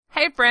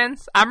Hey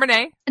friends, I'm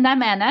Renee. And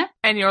I'm Anna.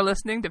 And you're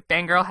listening to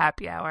Fangirl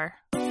Happy Hour.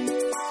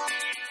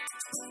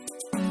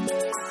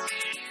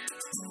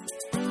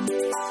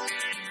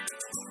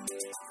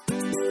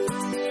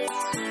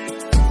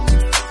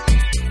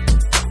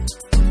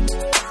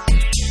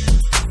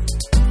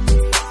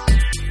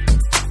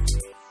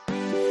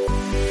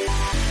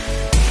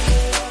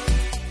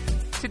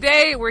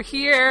 Today we're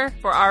here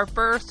for our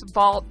first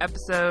Vault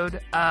episode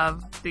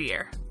of the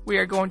year. We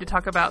are going to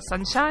talk about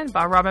Sunshine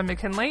by Robin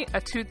McKinley,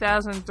 a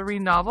 2003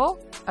 novel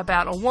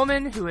about a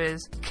woman who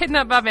is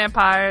kidnapped by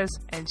vampires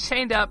and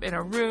chained up in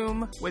a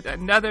room with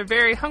another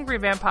very hungry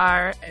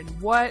vampire and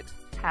what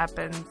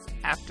happens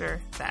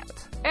after that.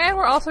 And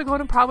we're also going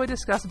to probably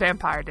discuss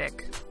vampire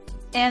dick.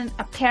 And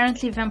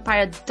apparently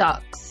vampire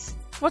ducks.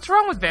 What's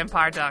wrong with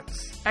vampire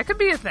ducks? That could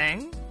be a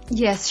thing.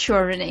 Yes,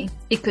 sure, Renee.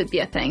 It could be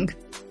a thing.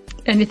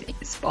 Anything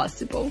is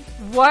possible.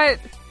 What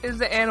is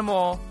the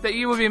animal that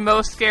you would be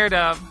most scared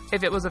of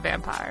if it was a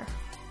vampire?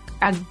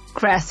 A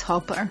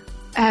grasshopper.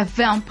 A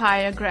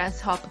vampire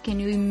grasshopper. Can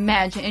you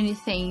imagine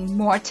anything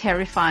more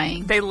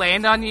terrifying? They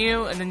land on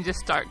you and then just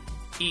start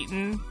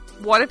eating.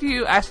 What if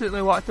you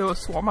accidentally walk through a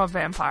swarm of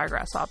vampire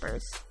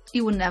grasshoppers?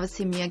 You will never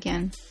see me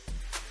again.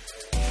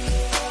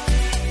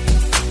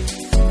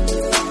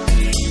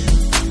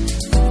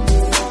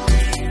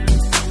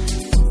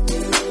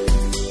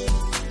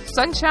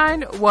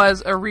 Sunshine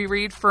was a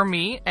reread for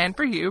me and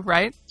for you,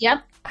 right?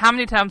 Yep. How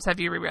many times have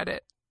you reread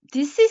it?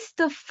 This is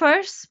the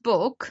first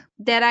book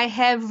that I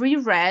have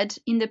reread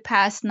in the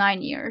past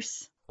 9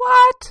 years.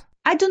 What?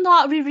 I do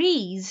not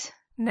reread.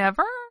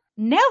 Never?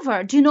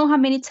 Never. Do you know how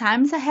many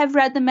times I have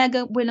read the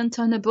Meghan William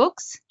Turner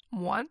books?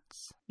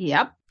 Once?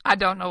 Yep. I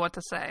don't know what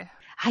to say.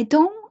 I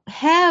don't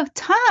have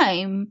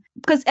time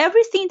because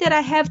everything that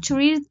I have to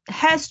read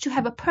has to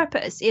have a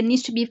purpose. It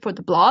needs to be for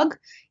the blog.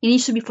 It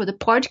needs to be for the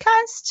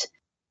podcast.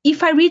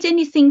 If I read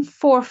anything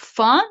for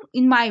fun,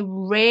 in my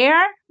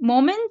rare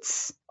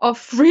moments of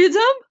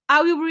freedom,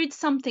 I will read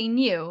something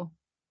new.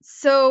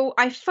 So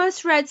I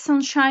first read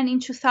Sunshine in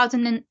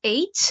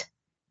 2008,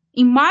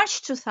 in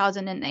March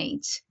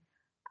 2008.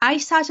 I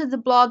started the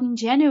blog in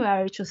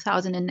January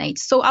 2008.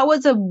 So I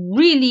was a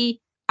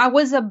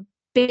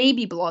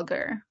baby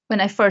blogger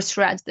when I first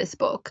read this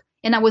book.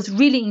 And I was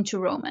really into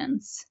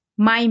romance.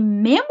 My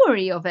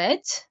memory of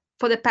it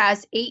for the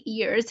past 8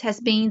 years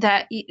has been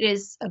that it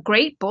is a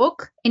great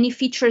book and it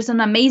features an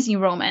amazing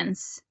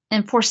romance.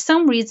 And for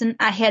some reason,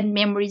 I had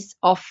memories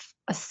of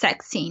a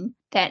sex scene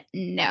that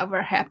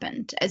never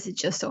happened, as it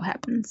just so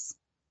happens.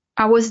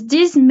 I was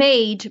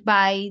dismayed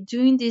by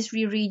doing this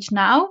reread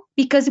now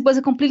because it was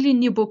a completely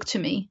new book to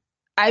me.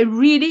 I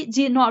really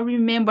did not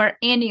remember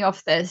any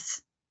of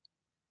this.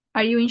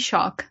 Are you in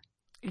shock?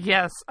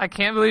 Yes, I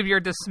can't believe you're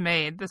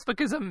dismayed. This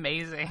book is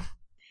amazing.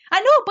 I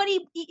know, but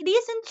it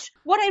isn't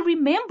what I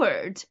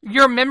remembered.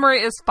 Your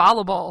memory is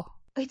fallible.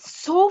 It's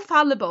so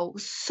fallible,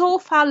 so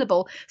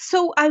fallible.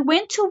 So I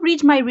went to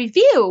read my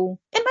review,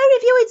 and my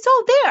review is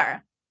all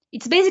there.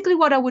 It's basically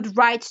what I would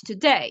write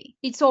today.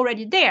 It's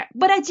already there,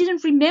 but I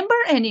didn't remember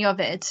any of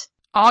it.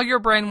 All your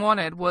brain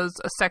wanted was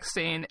a sex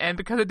scene, and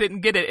because it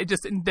didn't get it, it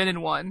just invented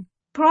one.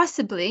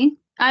 Possibly.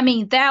 I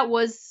mean, that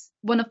was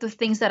one of the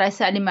things that I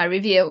said in my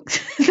review,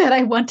 that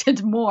I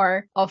wanted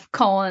more of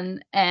Colin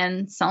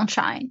and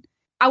Sunshine.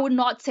 I would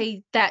not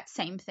say that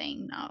same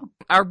thing, no.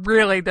 I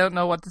really don't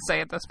know what to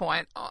say at this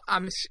point.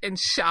 I'm in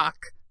shock.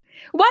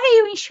 Why are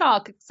you in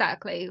shock,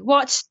 exactly?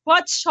 What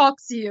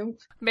shocks you?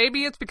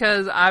 Maybe it's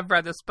because I've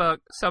read this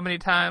book so many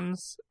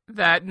times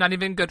that not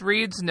even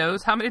Goodreads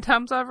knows how many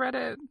times I've read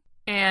it.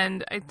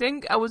 And I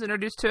think I was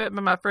introduced to it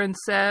by my friend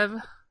Sev,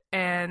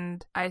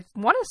 and I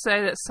want to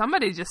say that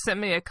somebody just sent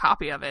me a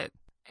copy of it.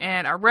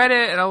 And I read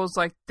it, and I was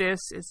like, this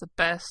is the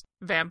best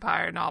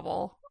vampire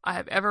novel I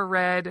have ever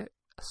read.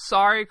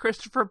 Sorry,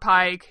 Christopher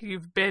Pike,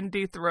 you've been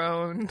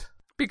dethroned.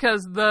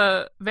 Because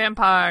the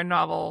vampire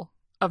novel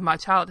of my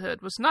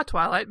childhood was not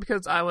Twilight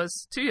because I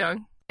was too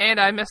young. And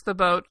I missed the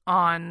boat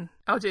on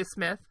L.J.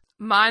 Smith.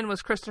 Mine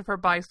was Christopher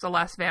Pike's The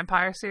Last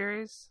Vampire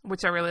series,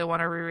 which I really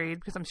want to reread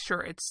because I'm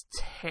sure it's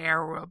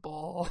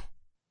terrible.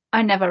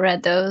 I never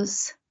read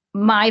those.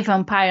 My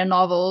vampire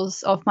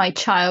novels of my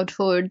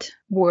childhood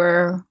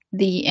were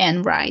the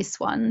Anne Rice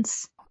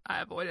ones.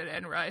 I avoided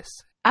Anne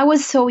Rice. I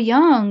was so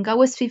young. I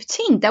was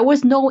 15. There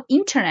was no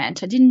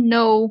internet. I didn't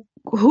know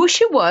who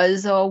she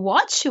was or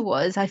what she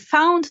was. I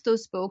found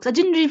those books. I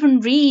didn't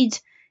even read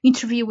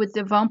Interview with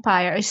the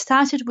Vampire. I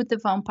started with The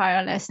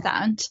Vampire Last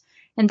Stand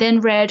and then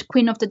read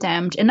Queen of the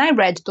Damned. And I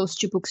read those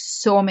two books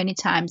so many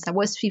times. I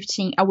was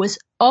 15. I was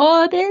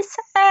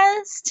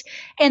obsessed.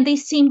 And they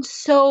seemed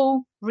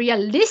so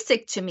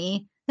realistic to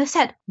me. I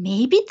said,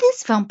 maybe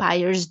these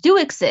vampires do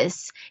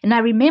exist. And I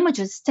remember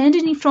just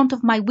standing in front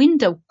of my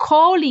window,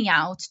 calling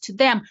out to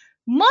them,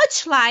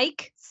 much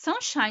like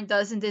Sunshine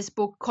does in this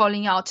book,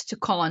 calling out to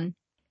Colin.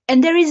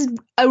 And there is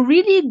a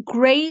really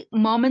great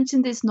moment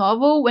in this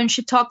novel when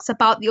she talks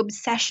about the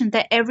obsession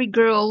that every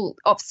girl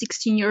of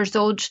 16 years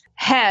old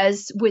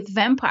has with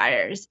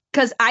vampires.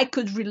 Because I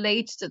could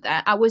relate to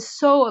that. I was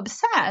so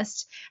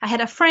obsessed. I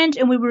had a friend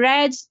and we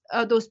read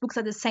those books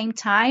at the same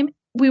time.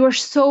 We were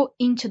so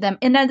into them.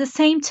 And at the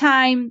same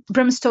time,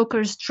 Bram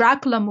Stoker's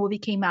Dracula movie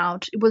came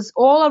out. It was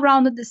all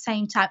around at the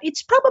same time.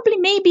 It's probably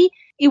maybe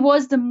it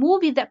was the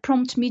movie that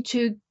prompted me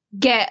to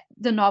get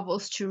the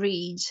novels to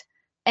read.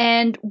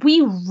 And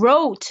we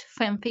wrote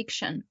fan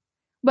fiction.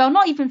 Well,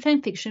 not even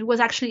fan fiction. It was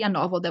actually a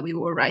novel that we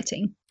were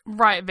writing.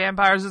 Right.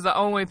 Vampires is the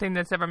only thing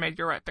that's ever made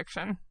you write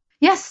fiction.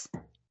 Yes.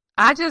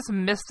 I just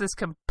missed this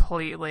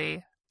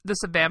completely. This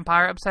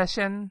vampire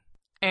obsession.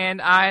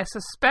 And I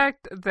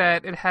suspect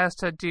that it has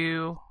to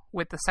do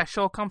with the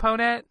sexual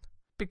component,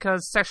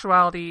 because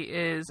sexuality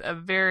is a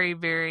very,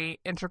 very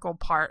integral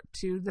part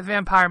to the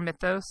vampire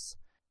mythos.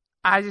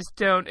 I just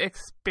don't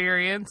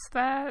experience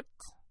that.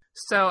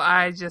 So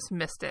I just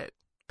missed it,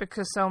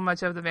 because so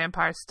much of the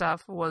vampire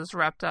stuff was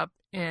wrapped up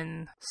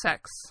in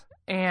sex.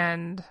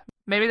 And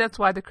maybe that's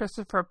why the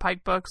Christopher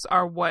Pike books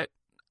are what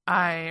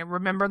I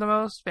remember the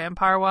most,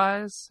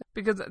 vampire-wise,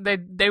 because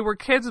they were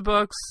kids'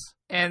 books,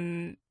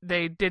 and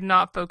they did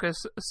not focus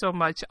so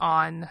much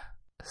on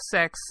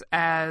sex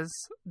as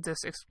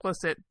this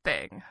explicit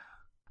thing.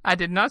 I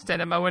did not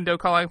stand at my window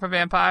calling for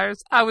vampires.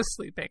 I was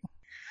sleeping.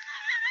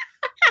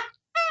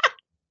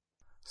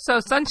 So,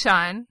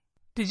 Sunshine,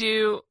 did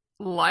you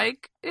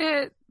like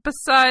it,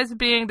 besides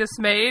being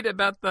dismayed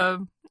about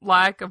the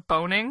lack of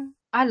boning?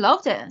 I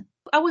loved it.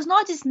 I was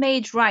not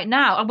dismayed right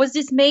now. I was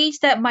dismayed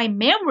that my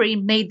memory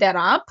made that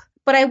up,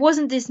 but I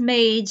wasn't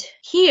dismayed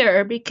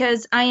here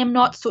because I am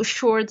not so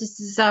sure this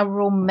is a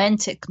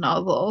romantic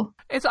novel.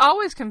 It's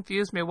always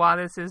confused me why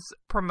this is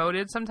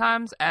promoted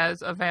sometimes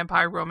as a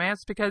vampire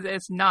romance, because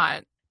it's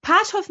not.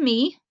 Part of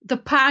me, the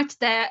part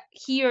that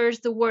hears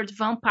the word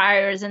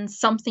vampires and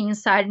something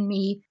inside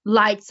me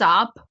lights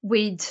up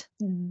with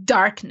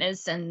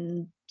darkness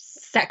and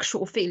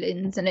sexual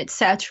feelings and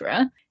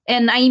etc.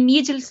 And I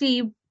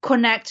immediately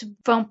connect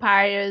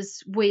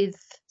vampires with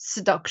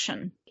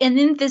seduction. And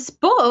in this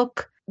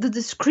book, the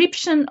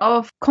description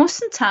of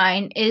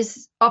Constantine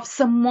is of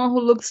someone who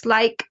looks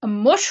like a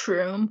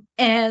mushroom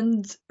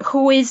and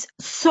who is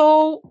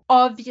so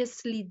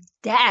obviously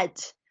dead.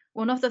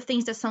 One of the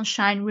things that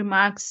Sunshine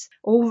remarks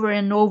over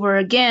and over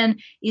again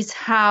is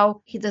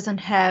how he doesn't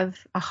have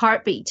a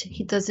heartbeat.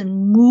 He doesn't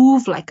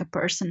move like a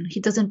person. He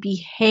doesn't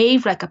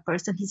behave like a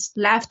person. His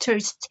laughter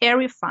is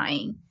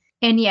terrifying.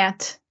 And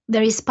yet,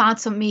 there is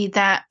parts of me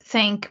that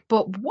think,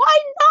 but why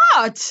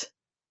not?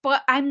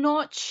 But I'm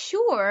not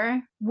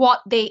sure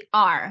what they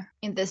are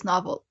in this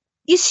novel.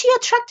 Is she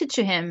attracted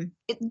to him?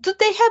 Do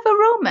they have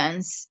a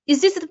romance?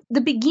 Is this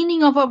the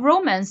beginning of a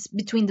romance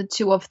between the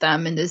two of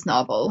them in this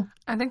novel?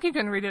 I think you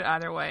can read it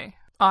either way,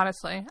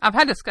 honestly. I've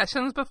had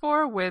discussions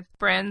before with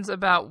friends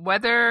about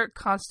whether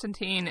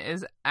Constantine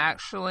is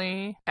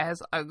actually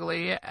as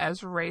ugly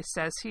as Ray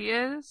says he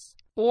is,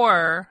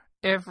 or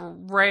if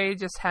Ray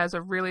just has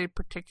a really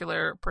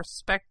particular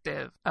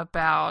perspective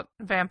about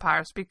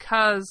vampires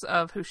because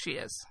of who she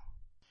is.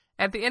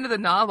 At the end of the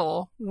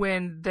novel,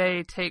 when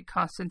they take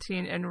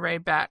Constantine and Ray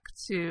back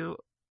to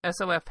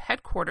SOF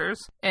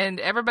headquarters, and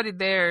everybody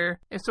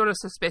there is sort of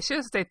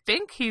suspicious, they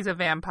think he's a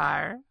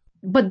vampire.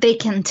 But they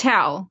can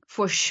tell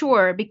for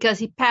sure because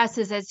he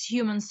passes as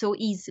human so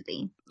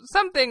easily.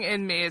 Something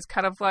in me is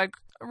kind of like,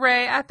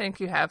 Ray, I think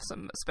you have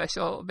some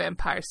special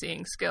vampire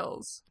seeing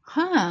skills.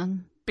 Huh.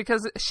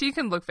 Because she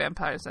can look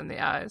vampires in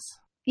the eyes.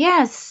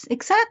 Yes,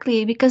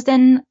 exactly. Because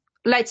then,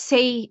 let's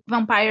say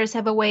vampires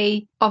have a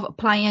way of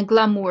applying a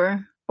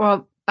glamour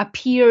or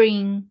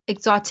appearing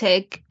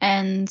exotic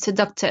and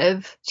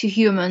seductive to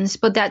humans,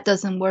 but that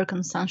doesn't work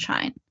on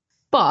Sunshine.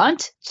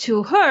 But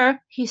to her,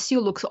 he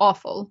still looks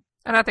awful.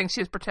 And I think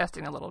she's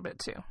protesting a little bit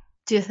too.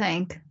 Do you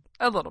think?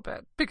 A little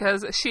bit.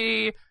 Because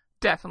she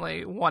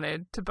definitely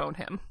wanted to bone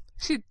him.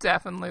 She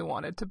definitely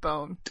wanted to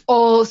bone.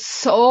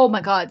 Oh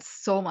my God,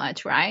 so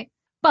much, right?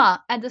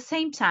 But at the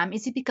same time,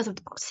 is it because of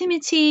the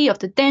proximity, of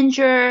the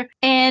danger?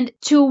 And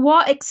to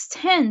what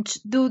extent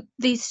do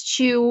these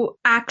two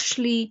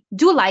actually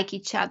do like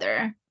each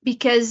other?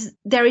 Because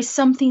there is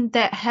something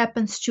that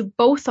happens to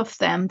both of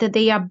them, that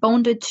they are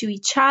bonded to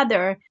each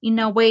other in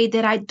a way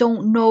that I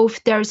don't know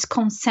if there's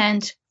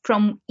consent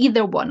from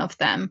either one of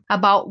them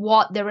about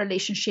what their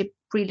relationship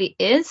really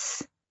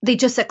is. They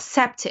just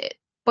accept it,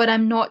 but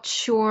I'm not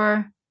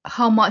sure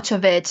how much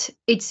of it's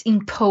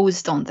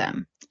imposed on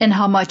them. And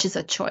how much is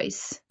a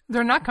choice?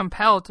 They're not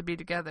compelled to be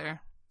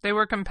together. They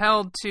were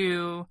compelled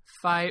to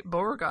fight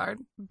Beauregard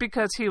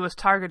because he was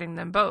targeting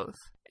them both.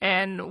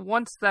 And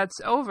once that's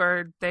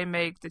over, they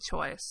make the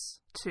choice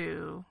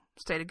to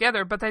stay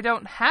together. But they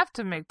don't have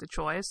to make the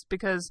choice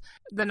because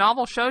the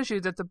novel shows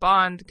you that the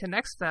bond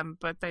connects them,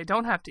 but they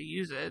don't have to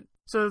use it.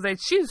 So they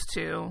choose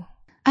to.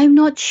 I'm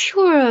not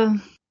sure.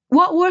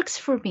 What works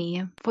for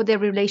me for their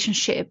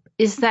relationship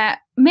is that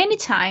many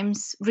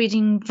times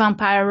reading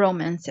vampire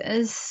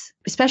romances,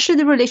 especially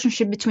the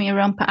relationship between a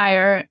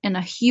vampire and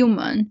a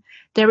human,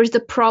 there is the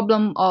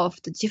problem of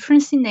the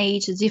difference in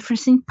age, the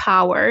difference in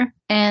power,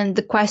 and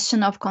the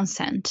question of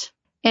consent.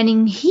 And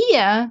in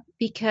here,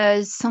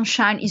 because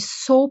Sunshine is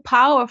so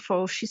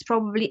powerful, she's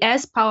probably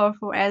as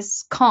powerful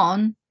as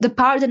Con, the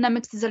power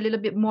dynamics is a little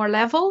bit more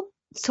level.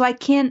 So I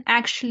can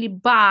actually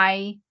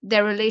buy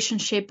their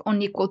relationship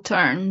on equal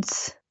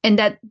terms. And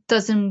that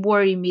doesn't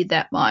worry me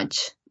that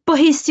much. But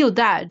he's still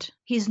dead.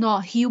 He's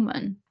not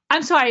human.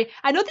 I'm sorry.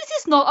 I know this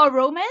is not a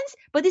romance,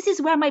 but this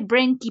is where my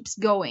brain keeps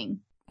going.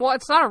 Well,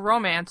 it's not a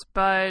romance,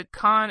 but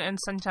Con and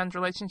Sunshine's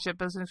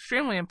relationship is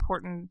extremely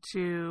important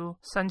to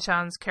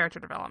Sunshine's character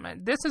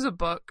development. This is a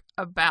book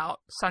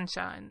about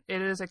Sunshine.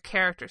 It is a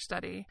character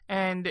study,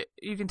 and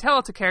you can tell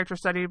it's a character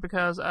study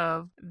because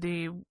of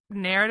the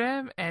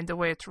narrative and the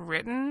way it's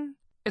written.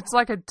 It's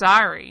like a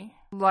diary,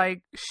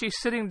 like she's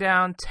sitting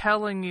down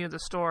telling you the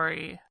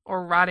story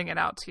or writing it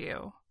out to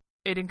you.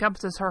 It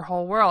encompasses her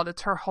whole world.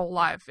 It's her whole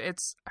life.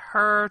 It's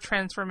her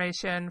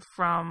transformation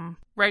from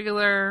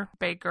regular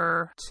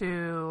baker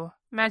to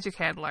magic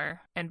handler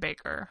and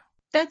baker.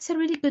 That's a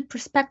really good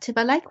perspective.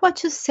 I like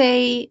what you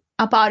say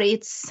about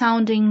it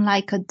sounding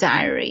like a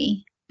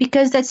diary,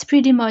 because that's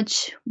pretty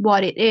much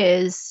what it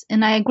is.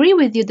 And I agree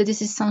with you that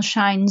this is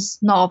Sunshine's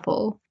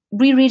novel.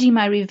 Rereading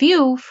my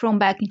review from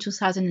back in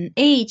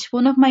 2008,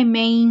 one of my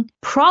main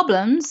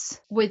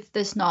problems with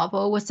this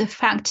novel was the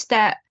fact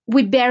that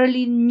we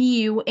barely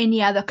knew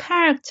any other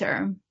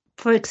character.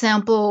 For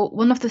example,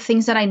 one of the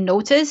things that I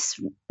notice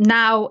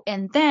now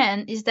and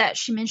then is that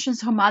she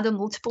mentions her mother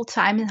multiple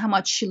times and how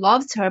much she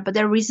loves her, but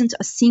there isn't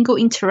a single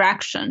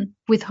interaction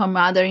with her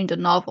mother in the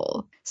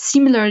novel.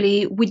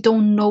 Similarly, we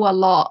don't know a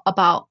lot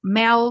about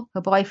Mel,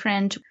 her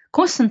boyfriend.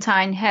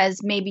 Constantine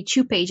has maybe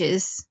 2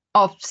 pages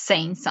of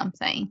saying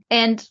something.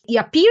 And it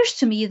appears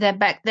to me that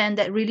back then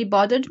that really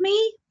bothered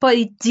me, but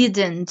it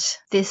didn't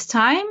this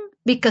time.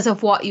 Because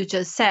of what you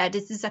just said,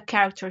 this is a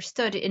character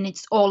study and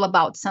it's all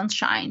about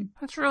Sunshine.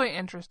 That's really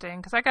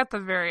interesting because I got the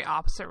very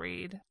opposite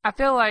read. I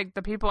feel like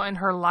the people in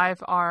her life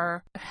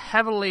are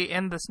heavily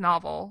in this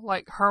novel.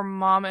 Like her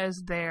mom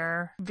is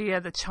there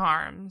via the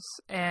charms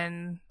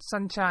and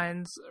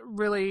Sunshine's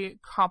really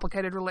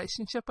complicated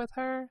relationship with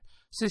her.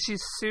 So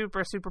she's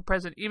super, super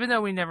present, even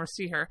though we never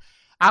see her.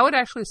 I would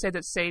actually say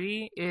that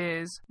Sadie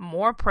is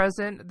more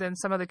present than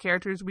some of the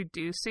characters we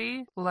do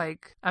see,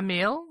 like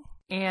Emile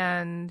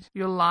and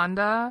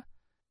Yolanda.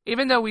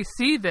 Even though we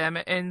see them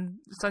and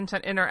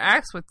Sunshine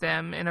interacts with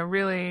them in a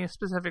really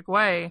specific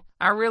way,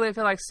 I really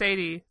feel like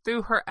Sadie,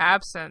 through her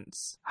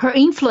absence, her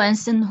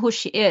influence in who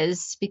she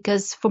is,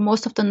 because for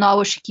most of the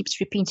novel she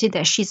keeps repeating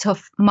that she's her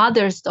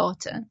mother's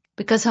daughter,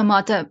 because her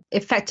mother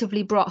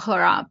effectively brought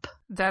her up.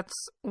 That's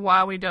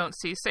why we don't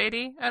see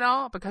Sadie at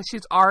all, because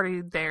she's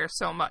already there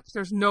so much.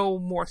 There's no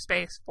more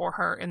space for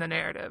her in the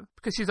narrative,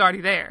 because she's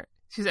already there.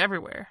 She's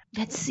everywhere.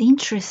 That's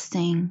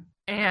interesting.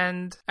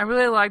 And I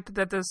really liked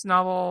that this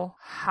novel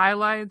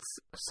highlights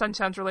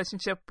Sunshine's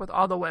relationship with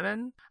all the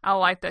women. I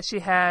like that she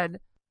had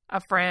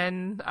a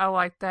friend. I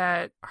like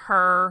that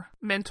her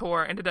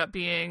mentor ended up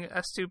being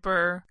a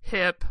super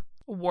hip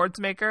awards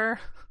maker.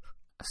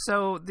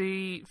 So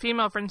the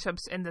female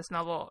friendships in this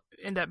novel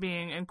end up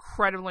being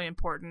incredibly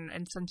important,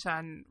 and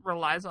Sunshine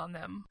relies on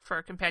them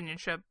for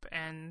companionship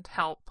and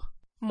help.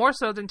 More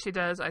so than she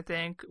does, I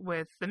think,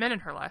 with the men in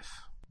her life.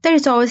 There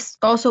is always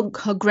also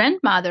her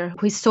grandmother,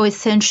 who is so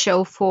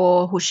essential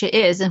for who she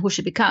is and who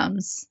she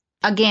becomes.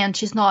 Again,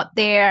 she's not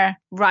there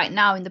right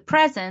now in the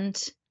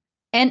present.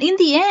 And in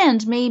the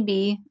end,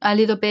 maybe a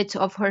little bit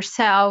of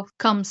herself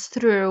comes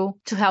through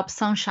to help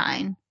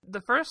Sunshine.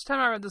 The first time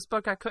I read this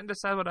book, I couldn't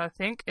decide what I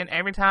think. And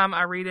every time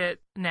I read it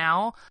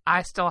now,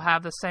 I still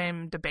have the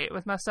same debate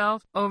with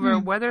myself over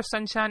whether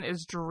Sunshine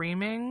is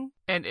dreaming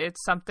and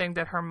it's something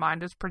that her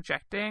mind is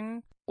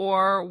projecting,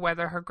 or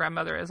whether her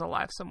grandmother is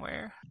alive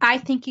somewhere. I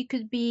think it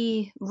could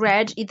be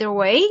read either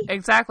way.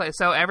 Exactly.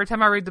 So every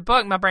time I read the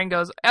book, my brain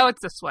goes, oh,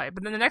 it's this way.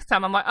 But then the next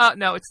time I'm like, oh,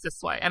 no, it's this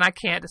way. And I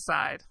can't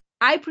decide.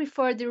 I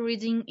prefer the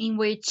reading in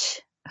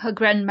which her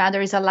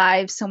grandmother is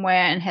alive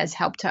somewhere and has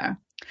helped her.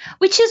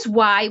 Which is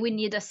why we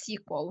need a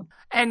sequel.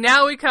 And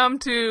now we come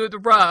to the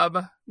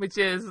rub, which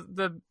is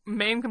the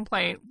main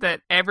complaint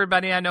that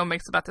everybody I know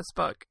makes about this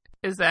book,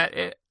 is that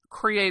it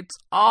creates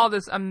all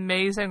this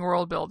amazing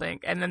world building,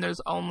 and then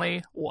there's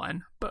only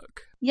one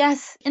book.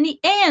 Yes, and it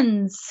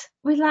ends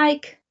with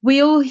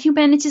will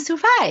humanity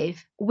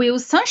survive? Will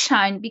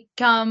Sunshine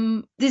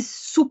become this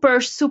super,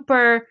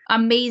 super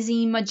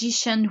amazing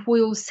magician who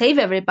will save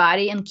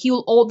everybody and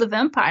kill all the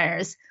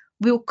vampires?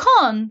 Will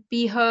Con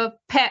be her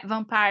pet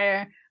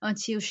vampire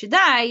until she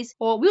dies?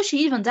 Or will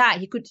she even die?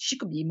 She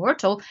could be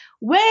immortal.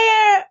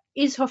 Where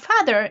is her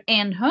father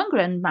and her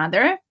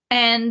grandmother?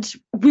 And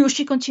will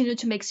she continue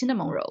to make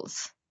cinnamon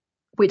rolls?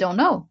 We don't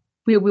know.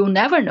 We will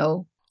never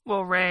know.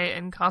 Will Ray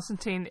and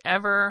Constantine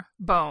ever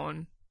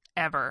bone?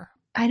 Ever?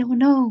 I don't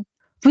know.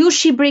 Will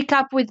she break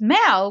up with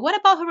Mel? What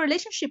about her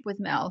relationship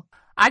with Mel?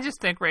 I just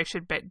think Ray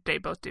should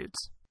date both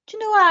dudes. Do you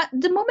know what?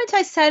 The moment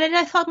I said it,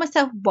 I thought to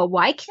myself, well,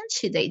 why can't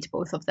she date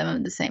both of them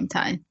at the same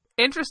time?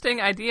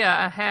 interesting idea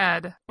I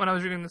had when I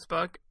was reading this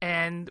book,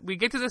 and we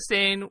get to the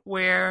scene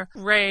where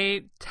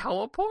Ray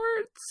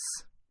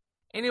teleports.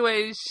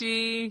 Anyway,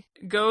 she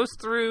goes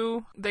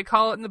through, they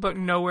call it in the book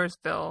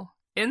Nowheresville,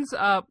 ends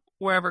up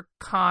wherever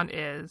Khan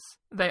is.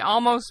 They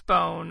almost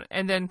bone,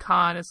 and then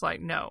Khan is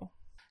like, no.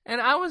 And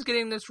I was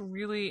getting this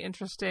really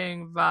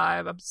interesting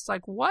vibe. I'm just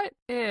like, what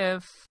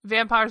if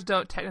vampires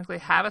don't technically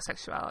have a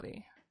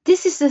sexuality?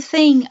 This is the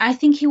thing. I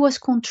think he was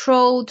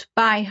controlled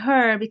by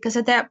her, because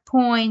at that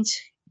point,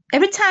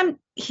 every time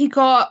he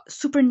got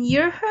super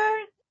near her,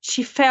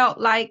 she felt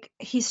like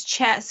his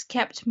chest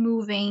kept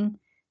moving.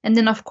 And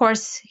then, of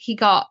course, he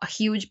got a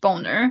huge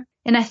boner.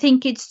 And I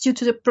think it's due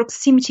to the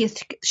proximity.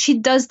 She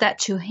does that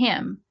to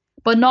him,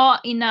 but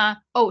not in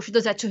she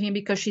does that to him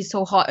because she's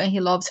so hot and he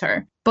loves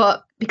her,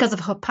 but because of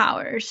her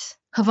powers,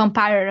 her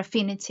vampire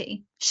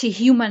affinity. She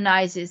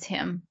humanizes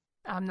him.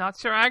 I'm not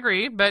sure I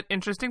agree, but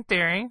interesting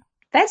theory.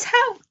 That's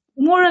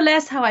more or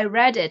less how I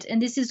read it.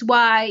 And this is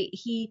why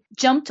he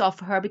jumped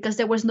off her, because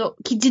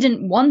he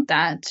didn't want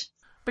that.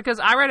 Because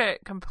I read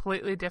it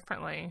completely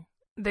differently.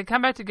 They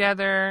come back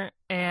together,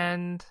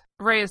 and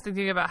Ray is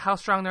thinking about how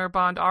strong their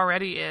bond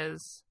already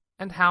is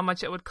and how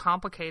much it would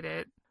complicate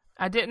it.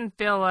 I didn't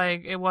feel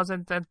like it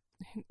wasn't that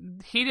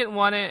he didn't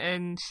want it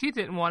and she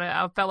didn't want it.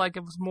 I felt like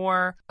it was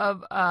more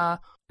of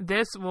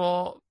this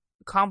will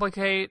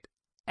complicate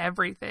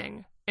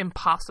everything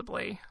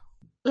impossibly.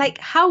 Like,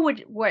 how would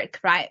it work,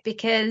 right?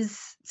 Because,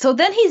 so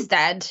then he's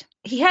dead.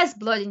 He has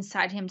blood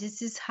inside him.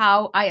 This is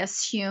how I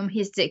assume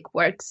his dick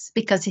works,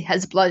 because he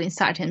has blood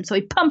inside him. So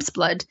he pumps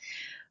blood.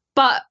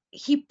 But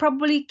he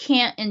probably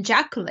can't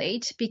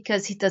ejaculate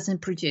because he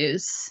doesn't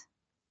produce.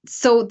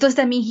 So does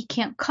that mean he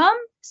can't come?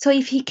 So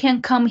if he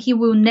can't come, he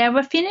will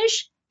never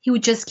finish? He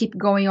would just keep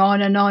going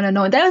on and on and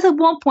on. There was at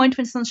one point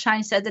when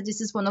Sunshine said that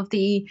this is one of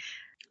the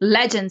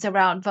legends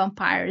around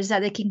vampires, that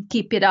they can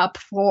keep it up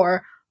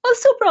for a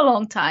super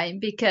long time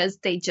because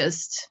they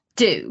just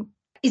do.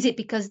 Is it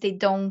because they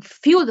don't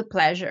feel the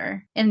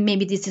pleasure? And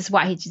maybe this is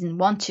why he didn't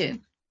want to.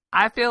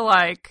 I feel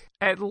like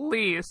at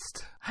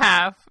least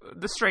half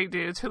the straight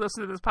dudes who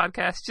listen to this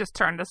podcast just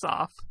turned us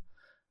off.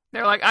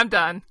 They're like, I'm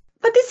done.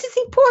 But this is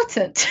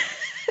important.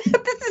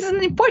 This is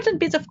an important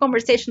bit of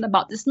conversation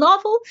about this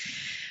novel.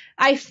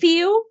 I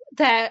feel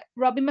that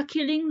Robin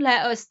McKinley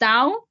let us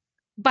down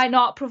by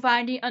not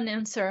providing an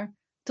answer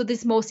to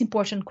this most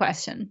important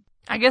question.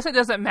 I guess it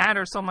doesn't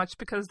matter so much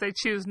because they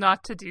choose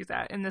not to do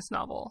that in this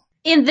novel.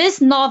 In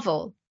this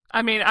novel.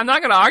 I mean, I'm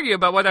not going to argue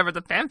about whatever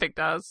the fanfic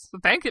does. The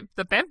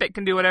fanfic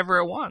can do whatever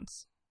it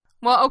wants.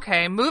 Well,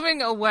 okay,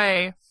 moving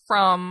away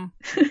from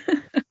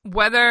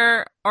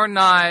whether or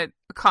not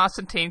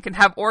Constantine can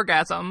have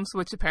orgasms,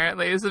 which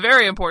apparently is a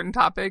very important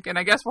topic, and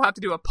I guess we'll have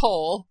to do a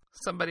poll.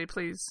 Somebody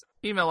please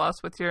email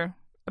us with your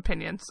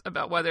opinions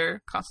about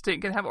whether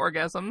Constantine can have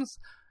orgasms.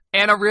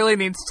 Anna really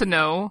needs to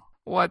know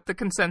what the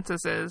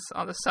consensus is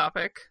on this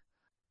topic.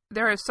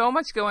 There is so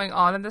much going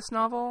on in this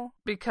novel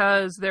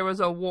because there was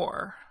a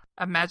war,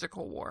 a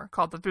magical war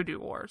called the Voodoo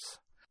Wars.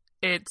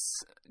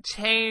 It's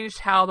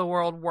changed how the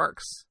world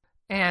works.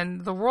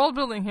 And the world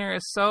building here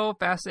is so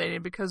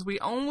fascinating because we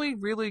only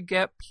really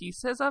get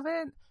pieces of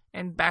it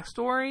and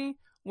backstory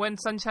when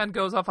Sunshine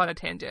goes off on a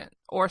tangent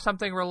or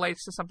something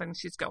relates to something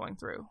she's going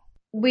through.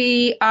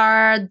 We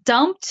are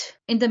dumped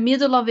in the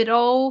middle of it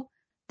all.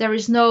 There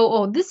is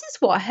no, this is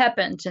what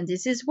happened and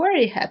this is where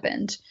it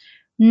happened.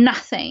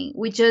 Nothing.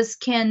 We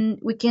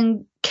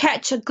can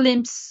catch a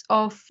glimpse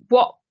of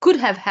what could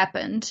have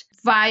happened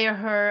via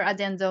her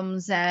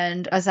addendums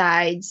and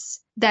asides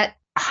that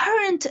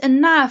aren't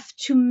enough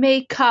to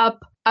make up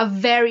a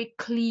very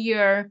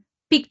clear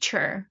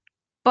picture,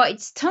 but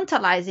it's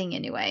tantalizing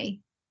anyway.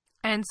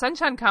 And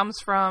Sunshine comes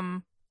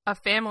from a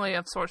family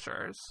of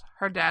sorcerers.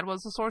 Her dad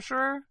was a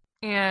sorcerer,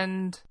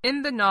 and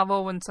in the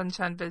novel, when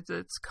Sunshine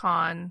visits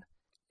Khan,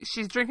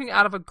 she's drinking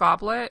out of a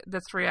goblet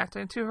that's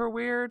reacting to her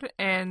weird,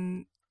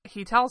 and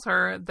he tells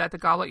her that the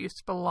goblet used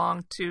to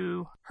belong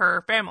to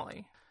her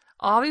family.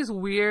 All these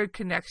weird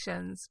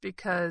connections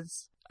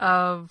because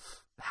of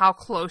how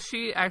close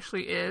she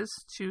actually is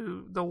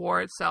to the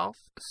war itself.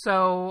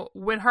 So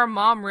when her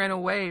mom ran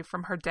away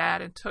from her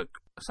dad and took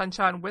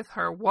Sunshine with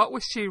her, what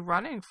was she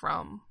running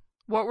from?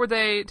 What were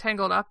they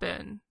tangled up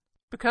in?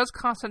 Because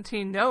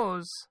Constantine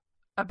knows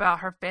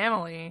about her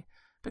family,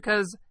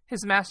 because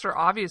his master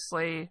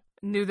obviously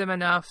knew them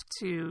enough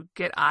to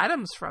get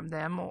items from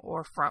them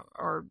or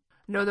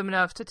know them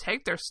enough to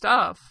take their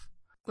stuff.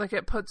 Like,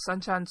 it puts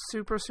Sunshine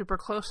super, super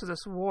close to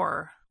this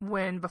war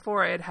when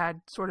before it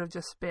had sort of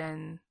just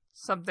been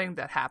something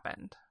that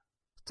happened.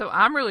 So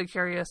I'm really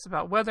curious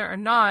about whether or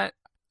not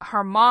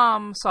her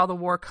mom saw the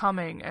war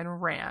coming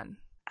and ran.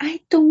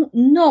 I don't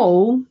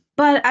know,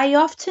 but I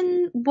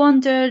often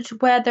wondered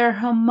whether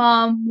her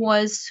mom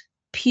was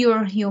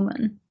pure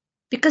human.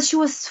 Because she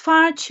was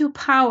far too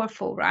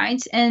powerful,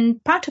 right?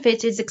 And part of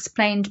it is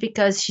explained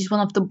because she's one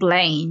of the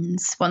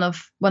Blaines, one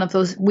of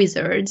those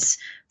wizards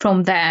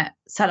from that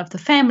side of the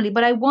family.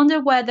 But I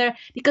wonder whether,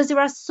 because there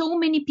are so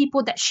many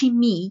people that she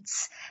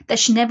meets that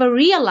she never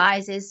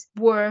realizes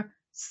were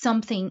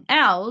something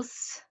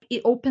else,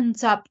 it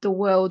opens up the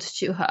world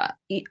to her.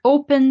 It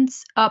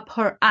opens up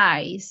her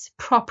eyes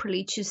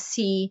properly to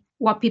see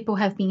what people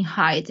have been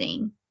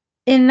hiding.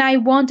 And I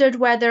wondered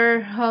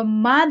whether her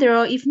mother,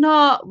 or if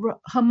not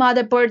her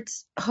mother, but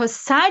her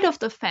side of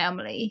the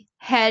family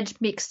had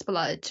mixed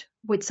blood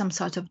with some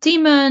sort of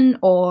demon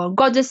or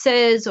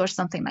goddesses or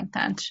something like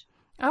that.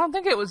 I don't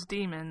think it was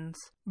demons,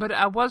 but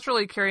I was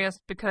really curious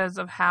because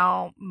of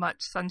how much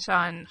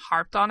Sunshine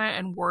harped on it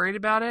and worried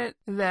about it,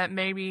 that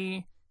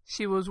maybe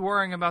she was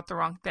worrying about the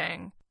wrong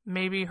thing.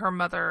 Maybe her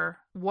mother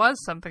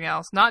was something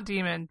else, not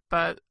demon,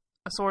 but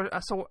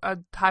a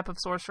type of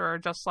sorcerer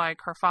just like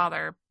her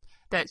father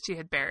that she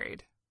had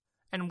buried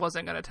and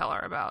wasn't going to tell her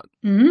about.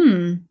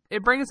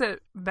 It brings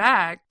it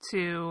back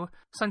to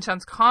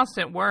Sunshine's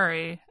constant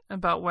worry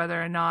about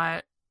whether or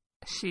not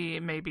she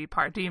may be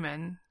part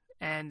demon,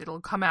 and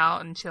it'll come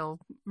out and she'll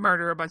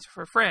murder a bunch of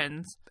her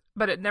friends.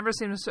 But it never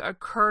seems to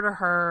occur to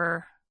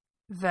her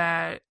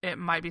that it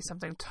might be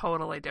something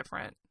totally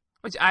different,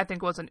 which I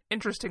think was an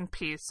interesting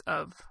piece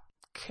of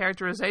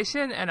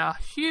characterization and a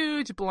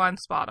huge blind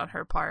spot on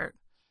her part.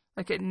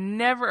 Like, it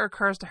never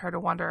occurs to her to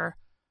wonder,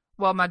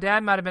 well, my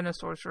dad might have been a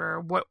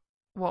sorcerer. What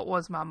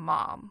was my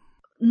mom?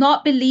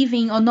 Not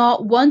believing or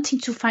not wanting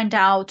to find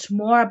out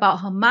more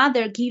about her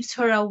mother gives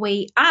her a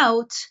way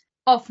out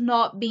of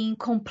not being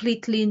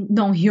completely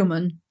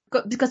non-human.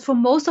 Because for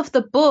most of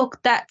the book,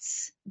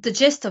 that's the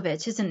gist of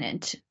it, isn't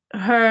it?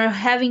 Her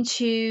having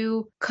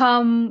to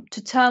come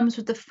to terms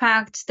with the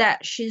fact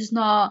that she's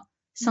not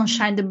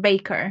Sunshine the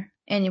Baker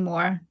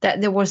anymore,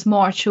 that there was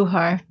more to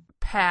her.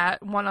 Pat,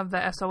 one of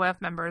the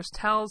SOF members,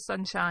 tells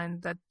Sunshine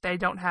that they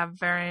don't have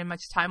very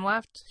much time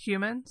left,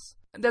 humans.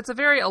 That's a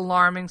very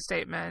alarming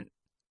statement.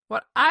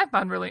 What I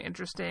find really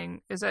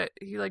interesting is that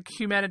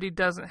humanity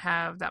doesn't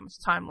have that much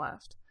time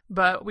left.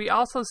 But we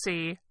also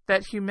see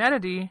that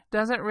humanity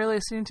doesn't really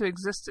seem to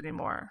exist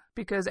anymore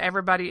because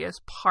everybody is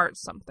part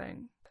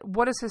something.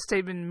 What does his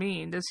statement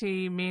mean? Does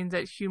he mean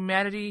that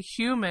humanity,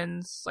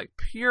 humans, like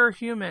pure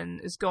human,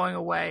 is going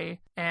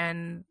away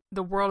and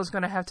the world is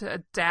going to have to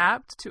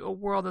adapt to a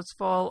world that's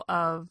full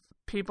of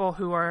people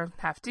who are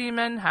half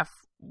demon, half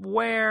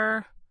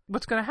were?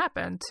 What's going to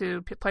happen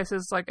to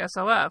places like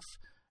SOF?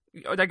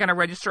 Are they going to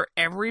register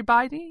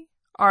everybody?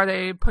 Are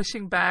they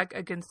pushing back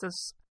against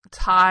this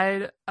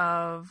tide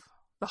of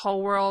the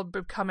whole world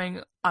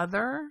becoming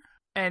other,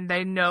 and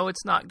they know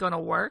it's not going to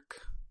work?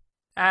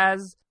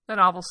 As the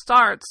novel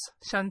starts,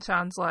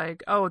 Sunshine's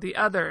like, oh, the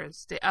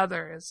others.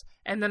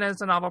 And then as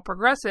the novel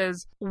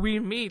progresses, we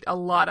meet a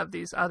lot of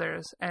these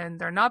others, and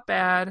they're not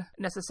bad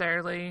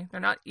necessarily. They're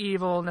not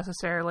evil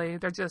necessarily.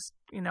 They're just,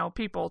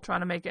 people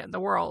trying to make it in the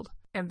world.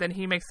 And then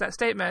he makes that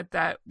statement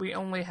that we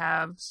only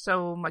have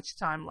so much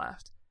time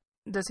left.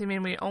 Does he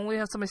mean we only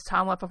have so much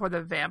time left before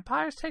the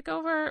vampires take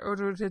over? Or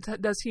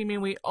does he mean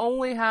we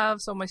only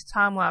have so much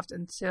time left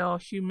until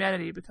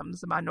humanity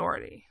becomes the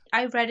minority?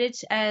 I read it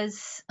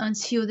as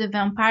until the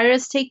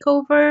vampires take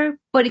over,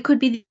 but it could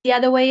be the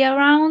other way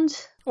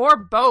around. Or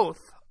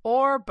both.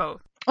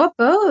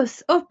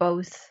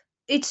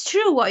 It's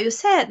true what you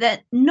said,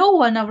 that no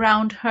one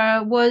around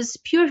her was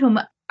pure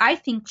human. I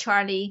think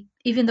Charlie,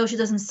 even though she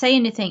doesn't say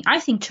anything,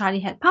 I think Charlie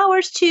had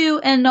powers too,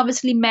 and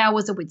obviously Mel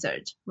was a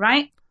wizard,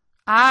 right?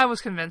 I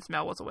was convinced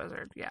Mel was a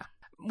wizard, yeah.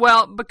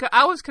 Well, because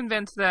I was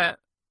convinced that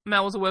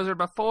Mel was a wizard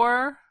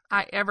before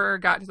I ever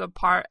got to the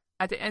part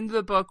at the end of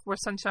the book where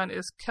Sunshine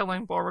is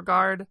killing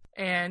Beauregard,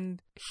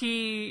 and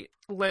he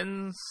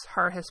lends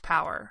her his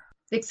power.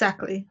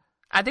 Exactly.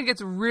 I think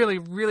it's really,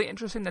 really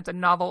interesting that the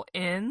novel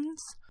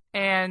ends,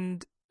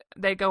 and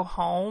they go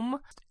home,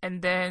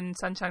 and then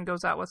Sunshine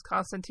goes out with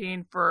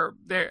Constantine for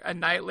a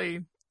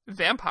nightly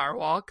vampire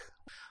walk.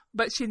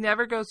 But she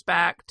never goes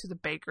back to the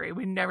bakery.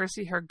 We never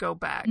see her go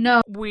back.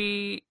 No.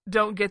 We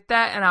don't get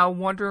that, and I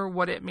wonder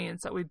what it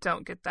means that we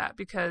don't get that,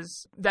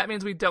 because that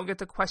means we don't get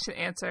the question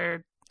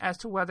answered as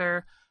to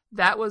whether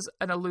that was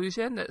an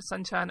illusion that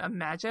Sunshine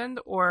imagined,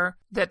 or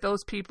that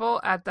those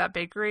people at that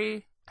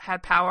bakery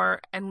had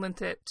power and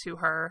lent it to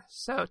her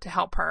to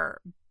help her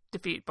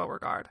defeat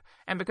Beauregard.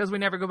 And because we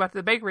never go back to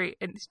the bakery,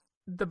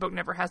 the book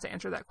never has to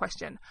answer that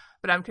question.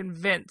 But I'm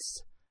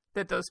convinced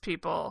that those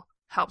people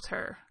helped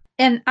her.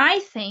 And I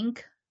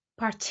think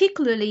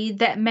particularly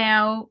that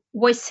Mel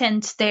was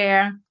sent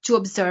there to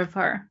observe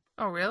her.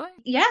 Oh, really?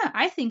 Yeah,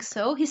 I think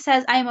so. He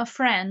says, I am a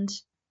friend.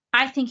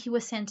 I think he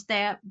was sent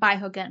there by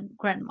her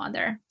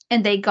grandmother.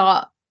 And they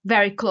got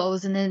very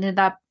close and ended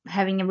up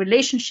having a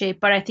relationship.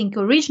 But I think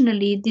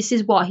originally this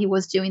is what he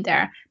was doing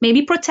there.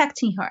 Maybe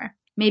protecting her.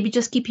 Maybe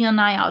just keeping an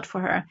eye out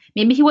for her.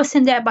 Maybe he was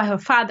sent there by her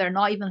father,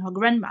 not even her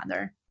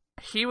grandmother.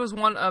 He was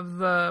one of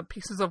the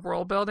pieces of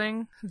world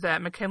building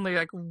that McKinley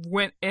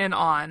went in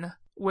on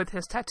with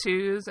his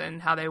tattoos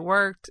and how they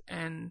worked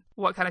and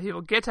what kind of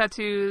people get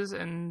tattoos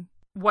and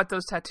what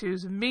those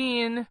tattoos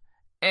mean.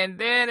 And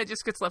then it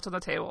just gets left on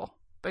the table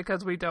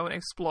because we don't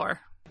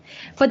explore.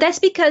 But that's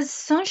because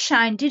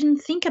Sunshine didn't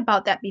think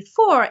about that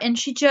before. And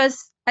she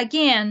just,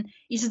 again,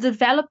 is the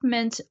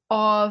development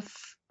of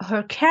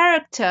her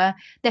character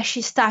that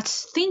she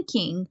starts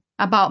thinking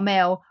about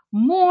Mel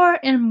more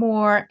and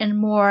more and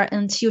more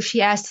until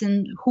she asks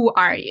him, "Who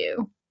are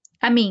you?"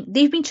 I mean,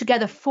 they've been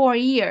together 4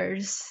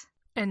 years.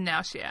 And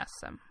now she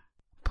asks him.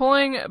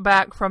 Pulling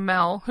back from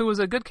Mel, who was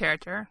a good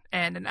character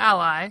and an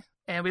ally,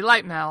 and we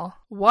like Mel,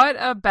 what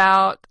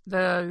about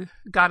the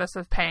Goddess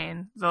of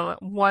Pain, the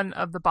one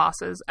of the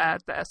bosses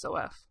at the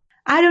SOF?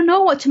 I don't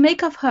know what to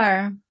make of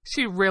her.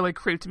 She really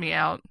creeped me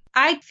out.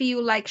 I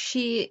feel like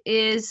she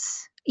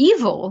is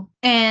evil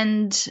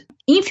and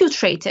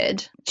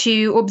infiltrated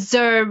to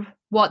observe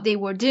what they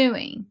were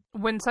doing.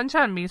 When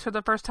Sunshine meets her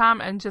the first time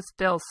and just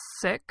feels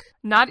sick,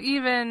 not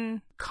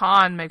even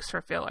Khan makes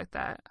her feel like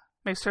that.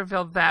 Makes her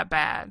feel that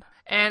bad.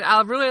 And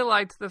I really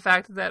liked the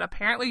fact that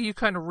apparently you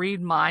can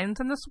read minds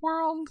in this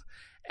world,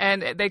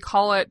 and they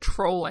call it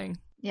trolling.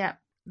 Yeah.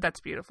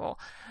 That's beautiful.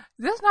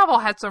 This novel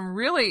had some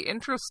really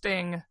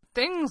interesting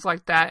things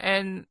like that,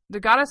 and the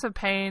Goddess of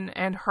Pain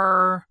and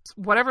her,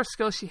 whatever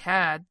skill she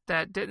had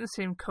that didn't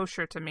seem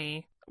kosher to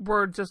me,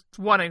 were just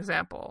one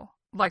example.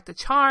 Like the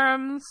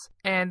charms,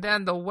 and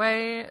then the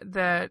way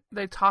that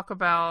they talk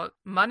about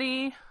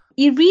money.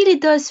 It really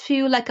does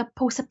feel like a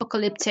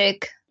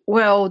post-apocalyptic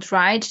world,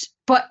 right?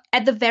 But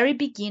at the very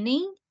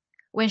beginning,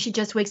 when she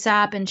just wakes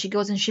up and she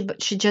goes and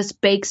she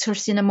just bakes her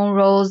cinnamon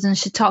rolls and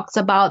she talks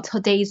about her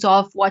days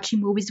off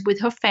watching movies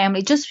with her family,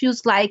 it just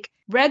feels like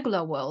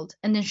regular world.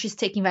 And then she's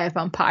taken by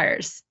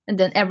vampires, and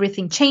then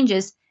everything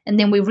changes, and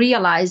then we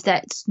realize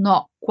that it's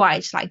not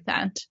quite like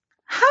that.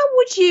 How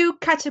would you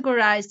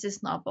categorize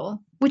this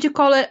novel? Would you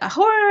call it a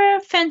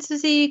horror,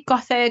 fantasy,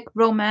 gothic,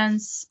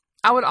 romance?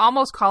 I would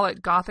almost call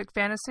it gothic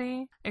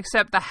fantasy,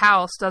 except the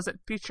house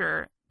doesn't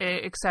feature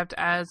it except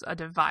as a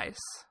device.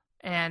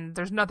 And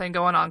there's nothing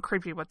going on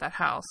creepy with that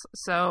house.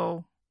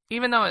 So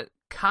even though it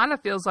kind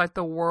of feels like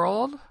the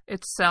world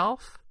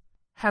itself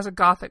has a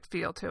gothic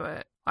feel to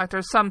it, like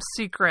there's some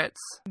secrets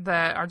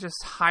that are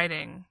just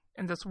hiding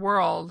in this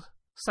world,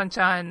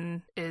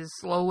 Sunshine is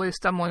slowly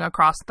stumbling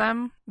across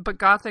them, but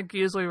Gothic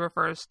usually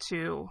refers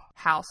to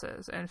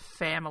houses and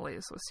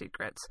families with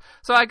secrets.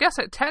 So I guess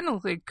it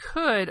technically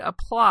could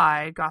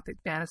apply Gothic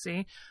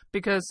fantasy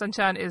because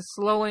Sunshine is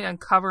slowly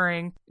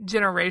uncovering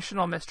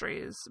generational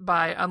mysteries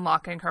by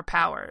unlocking her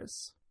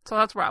powers. So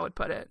that's where I would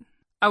put it.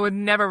 I would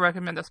never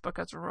recommend this book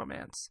as a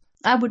romance.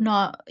 I would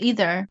not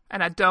either.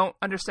 And I don't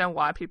understand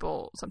why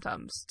people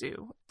sometimes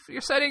do.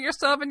 You're setting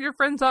yourself and your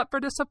friends up for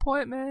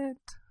disappointment.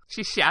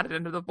 She shouted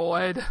into the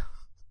void.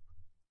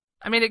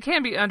 I mean, it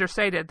can be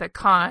understated that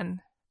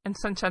Khan and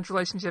Sunshine's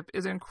relationship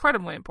is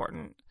incredibly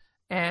important,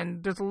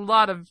 and there's a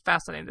lot of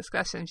fascinating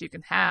discussions you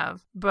can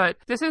have, but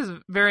this is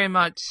very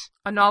much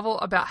a novel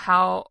about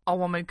how a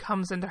woman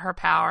comes into her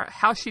power,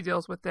 how she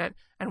deals with it,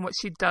 and what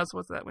she does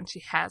with it when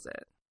she has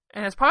it.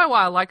 And it's probably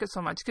why I like it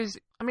so much, because,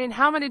 I mean,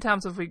 how many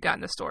times have we gotten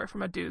this story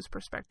from a dude's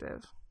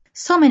perspective?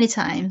 So many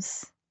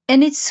times.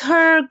 And it's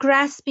her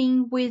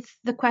grasping with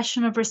the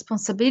question of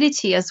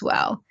responsibility as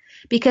well.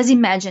 Because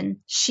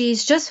imagine,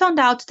 she's just found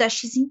out that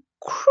she's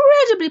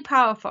incredibly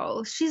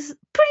powerful. She's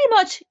pretty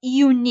much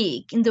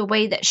unique in the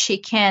way that she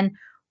can,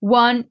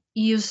 one,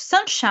 use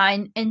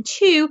sunshine, and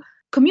two,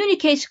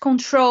 communicate,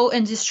 control,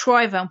 and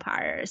destroy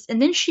vampires.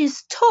 And then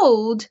she's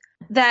told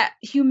that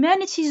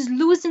humanity is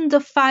losing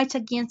the fight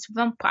against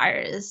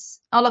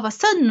vampires. All of a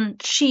sudden,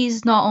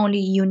 she's not only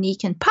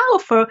unique and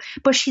powerful,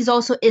 but she's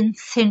also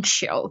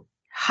essential.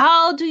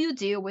 How do you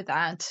deal with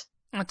that?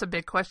 That's a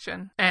big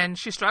question. And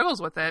she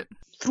struggles with it.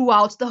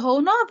 Throughout the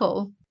whole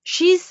novel.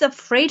 She's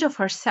afraid of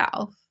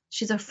herself.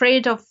 She's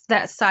afraid of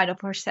that side of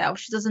herself.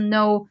 She doesn't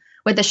know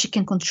whether she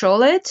can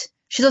control it.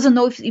 She doesn't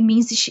know if it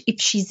means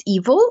if she's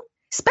evil.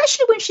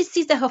 Especially when she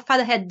sees that her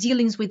father had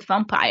dealings with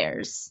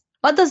vampires.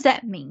 What does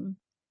that mean?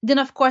 Then,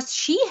 of course,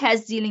 she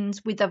has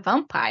dealings with a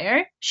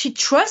vampire. She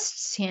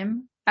trusts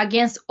him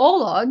against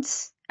all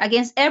odds,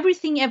 against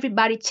everything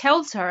everybody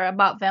tells her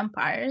about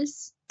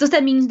vampires. Does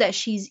that mean that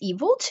she's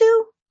evil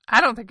too? I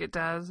don't think it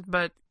does,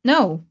 but...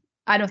 No,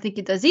 I don't think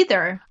it does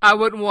either. I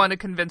wouldn't want to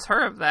convince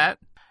her of that.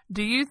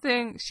 Do you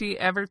think she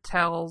ever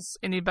tells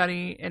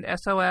anybody in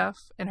SOF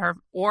and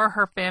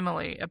her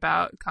family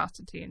about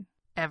Constantine?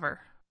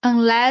 Ever?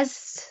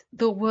 Unless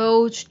the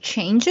world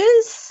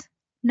changes?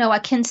 No, I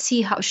can't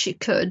see how she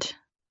could.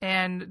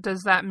 And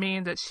does that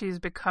mean that she's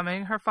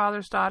becoming her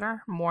father's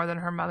daughter more than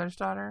her mother's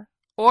daughter?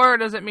 Or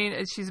does it mean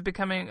that she's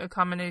becoming a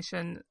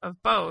combination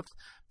of both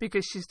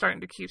because she's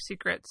starting to keep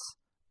secrets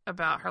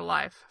about her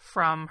life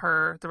from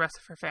the rest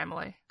of her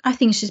family? I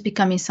think she's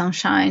becoming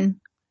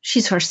Sunshine.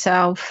 She's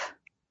herself.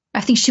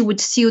 I think she would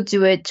still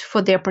do it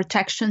for their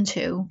protection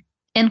too.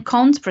 And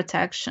Khan's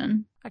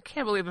protection. I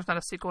can't believe there's not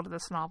a sequel to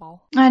this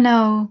novel. I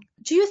know.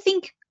 Do you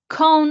think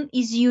Khan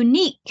is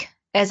unique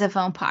as a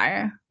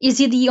vampire? Is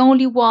he the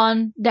only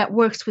one that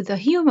works with a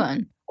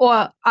human?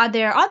 Or are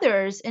there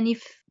others? And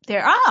if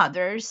there are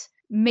others,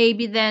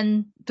 maybe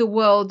then the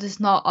world is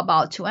not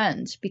about to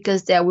end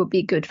because there will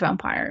be good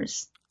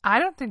vampires. I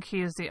don't think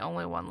he is the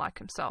only one like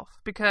himself,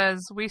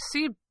 because we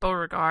see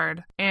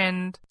Beauregard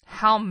and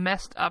how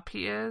messed up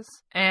he is,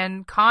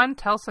 and Khan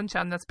tells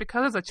Sunshine that's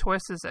because of the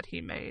choices that he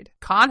made.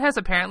 Khan has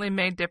apparently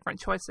made different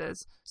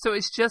choices, so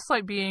it's just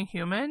like being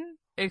human.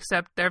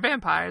 except they're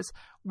vampires.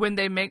 When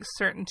they make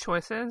certain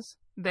choices,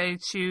 they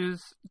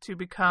choose to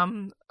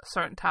become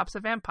certain types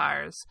of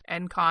vampires.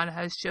 And Khan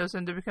has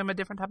chosen to become a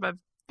different type of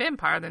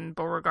vampire than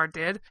Beauregard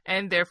did,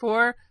 and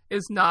therefore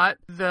is not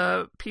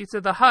the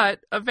Pizza the Hut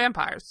of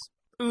vampires,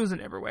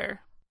 oozing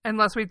everywhere.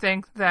 Unless we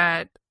think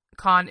that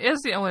Khan is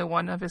the only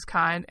one of his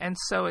kind, and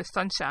so is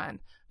Sunshine.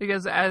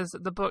 Because as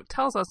the book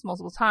tells us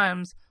multiple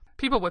times,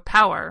 people with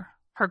power,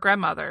 her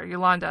grandmother,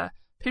 Yolanda,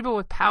 people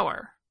with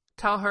power,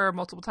 tell her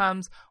multiple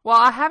times, well,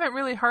 I haven't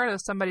really heard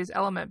of somebody's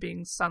element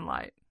being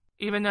sunlight.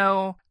 Even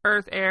though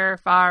earth, air,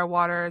 fire,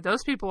 water,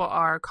 those people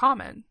are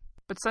common.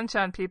 But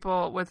Sunshine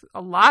people with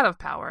a lot of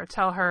power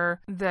tell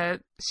her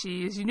that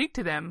she is unique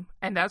to them.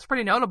 And that's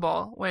pretty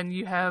notable when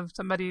you have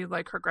somebody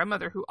like her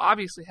grandmother who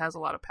obviously has a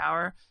lot of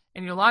power,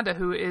 and Yolanda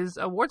who is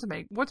a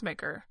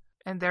wordsmaker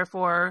and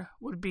therefore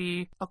would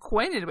be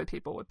acquainted with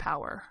people with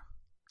power.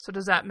 So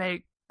does that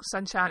make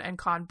Sunshine and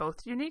Khan both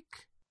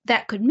unique?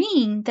 That could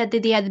mean that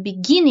they are the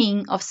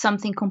beginning of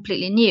something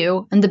completely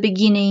new and the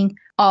beginning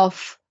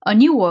of a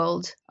new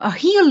world, a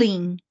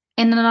healing,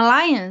 and an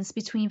alliance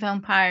between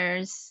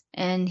vampires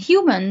and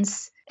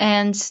humans.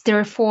 And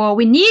therefore,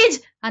 we need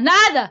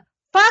another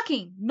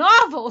fucking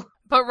novel.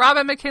 But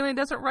Robin McKinley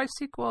doesn't write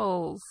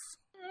sequels.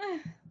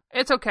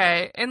 It's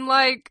okay. In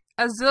like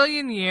a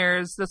zillion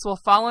years, this will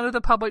fall into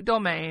the public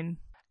domain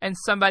and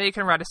somebody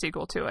can write a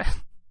sequel to it.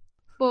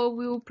 Well,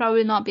 we will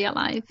probably not be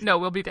alive. No,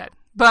 we'll be dead.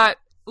 But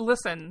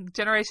listen,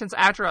 generations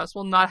after us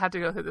will not have to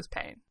go through this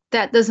pain.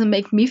 That doesn't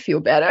make me feel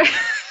better.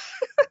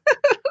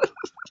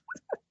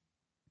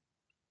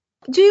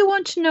 Do you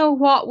want to know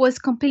what was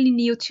completely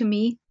new to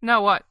me?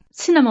 No, what?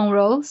 Cinnamon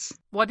rolls.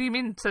 What do you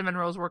mean cinnamon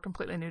rolls were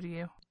completely new to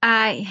you?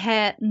 I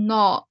had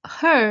not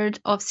heard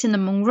of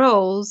cinnamon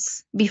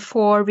rolls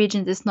before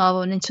reading this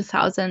novel in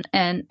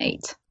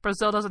 2008.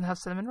 Brazil doesn't have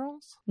cinnamon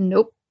rolls?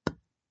 Nope.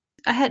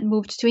 I had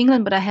moved to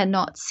England, but I had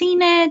not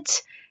seen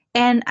it.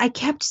 And I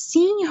kept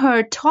seeing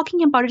her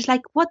talking about it,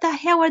 like, what the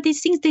hell are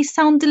these things? They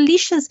sound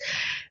delicious.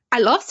 I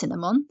love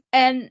cinnamon.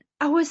 And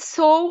I was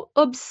so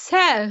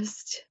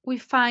obsessed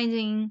with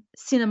finding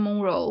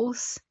cinnamon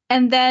rolls.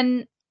 And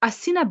then a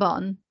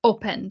Cinnabon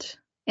opened,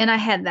 and I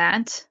had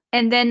that.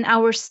 And then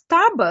our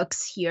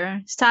Starbucks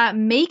here started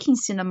making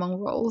cinnamon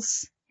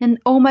rolls. And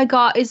oh my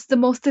god, it's the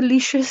most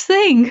delicious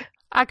thing.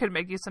 I could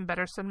make you some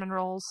better cinnamon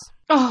rolls.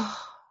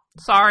 Oh.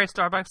 Sorry,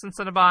 Starbucks and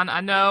Cinnabon.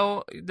 I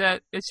know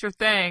that it's your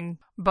thing,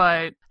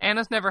 but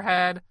Anna's never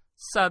had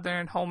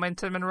Southern homemade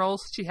cinnamon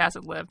rolls. She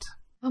hasn't lived.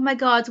 Oh my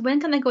god,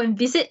 when can I go and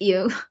visit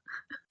you?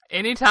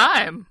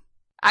 Anytime.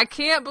 I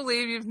can't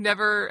believe you've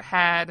never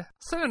had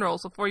cinnamon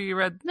rolls before you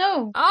read.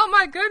 No. Oh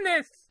my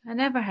goodness. I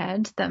never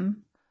had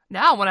them.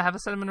 Now I want to have a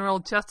cinnamon roll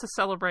just to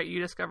celebrate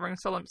you discovering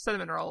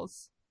cinnamon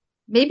rolls.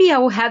 Maybe I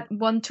will have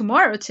one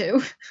tomorrow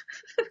too.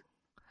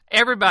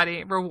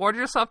 Everybody, reward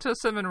yourself to a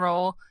cinnamon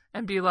roll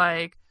and be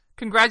like,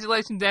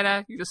 congratulations,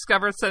 Anna, you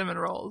discovered cinnamon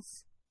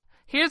rolls.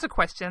 Here's a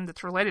question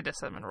that's related to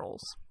cinnamon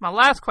rolls. My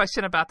last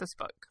question about this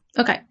book.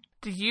 Okay.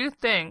 Do you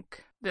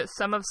think that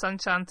some of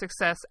Sunshine's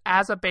success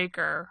as a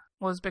baker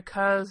was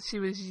because she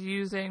was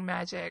using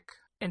magic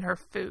in her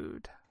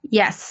food?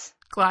 Yes.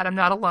 Glad I'm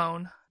not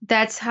alone.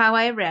 That's how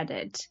I read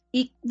it.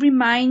 It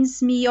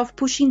reminds me of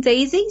Pushing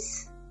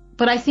Daisies,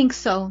 but I think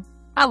so.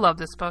 I love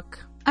this book.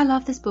 I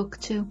love this book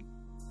too.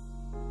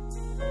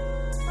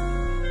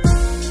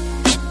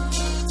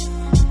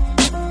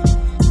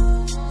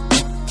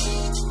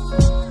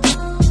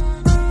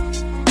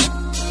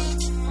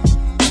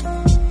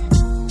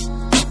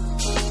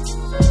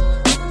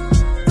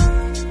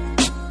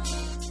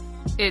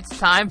 It's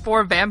time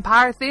for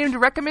vampire-themed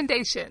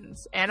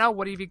recommendations. Anna,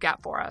 what have you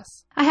got for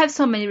us? I have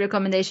so many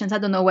recommendations. I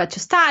don't know where to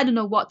start. I don't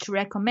know what to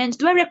recommend.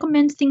 Do I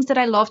recommend things that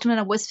I loved when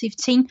I was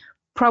 15?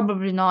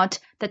 Probably not.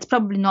 That's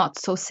probably not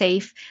so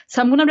safe.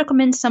 So I'm going to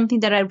recommend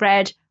something that I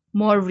read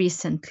more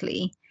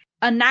recently.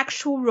 An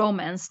actual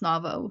romance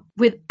novel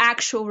with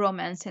actual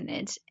romance in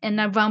it,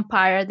 and a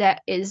vampire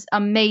that is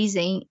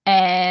amazing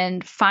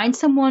and finds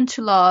someone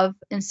to love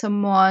and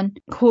someone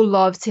who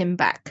loves him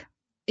back.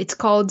 It's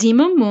called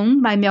Demon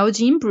Moon by Mel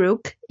Jean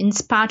Brooke.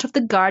 It's part of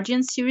the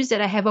Guardian series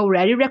that I have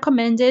already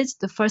recommended.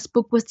 The first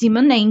book was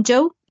Demon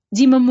Angel.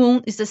 Demon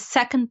Moon is the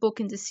second book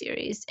in the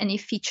series, and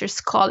it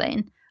features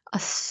Colin, a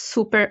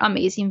super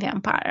amazing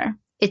vampire.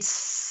 It's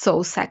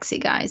so sexy,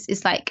 guys.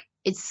 It's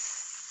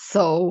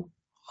so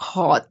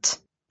hot.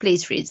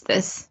 Please read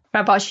this.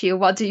 What about you?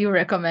 What do you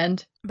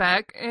recommend?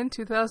 Back in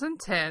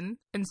 2010,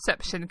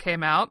 Inception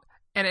came out,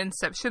 and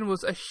Inception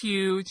was a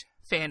huge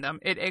fandom.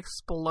 It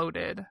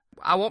exploded.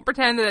 I won't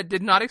pretend that it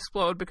did not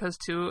explode because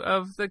two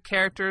of the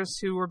characters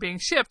who were being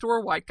shipped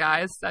were white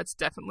guys. That's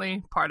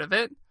definitely part of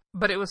it.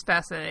 But it was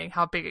fascinating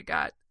how big it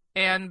got.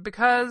 And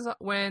because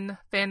when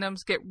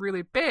fandoms get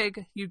really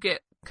big, you get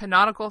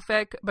canonical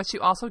fic, but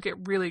you also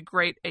get really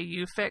great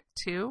AU fic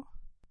too.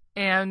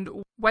 And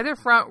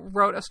Weatherfront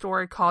wrote a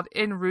story called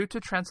En Route to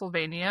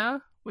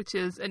Transylvania, which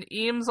is an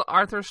Eames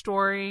Arthur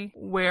story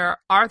where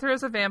Arthur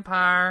is a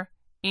vampire,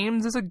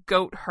 Eames is a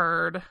goat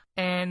herd,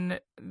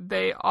 and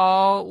they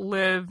all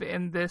live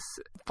in this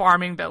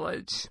farming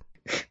village.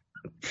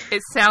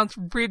 It sounds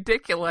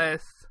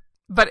ridiculous,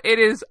 but it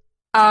is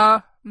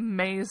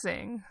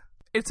amazing.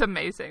 It's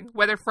amazing.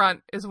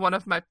 Weatherfront is one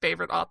of my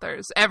favorite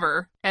authors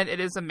ever, and it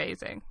is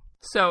amazing.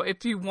 So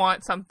if you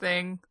want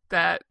something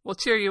that will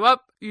cheer you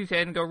up, you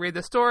can go read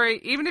the story.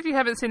 Even if you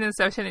haven't seen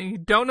Inception and you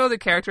don't know the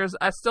characters,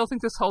 I still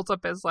think this holds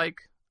up as like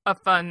a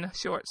fun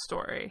short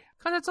story.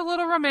 Because it's a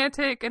little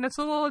romantic, and it's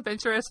a little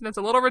adventurous, and it's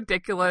a little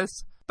ridiculous,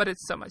 but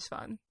it's so much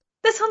fun.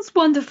 That sounds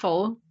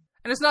wonderful.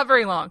 And it's not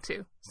very long,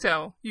 too.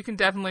 So you can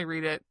definitely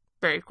read it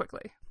very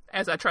quickly,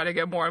 as I try to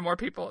get more and more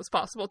people as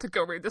possible to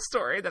go read the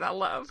story that I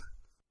love.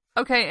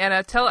 Okay,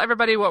 Anna, tell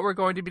everybody what we're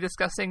going to be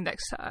discussing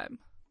next time.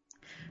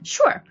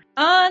 Sure.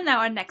 On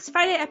our next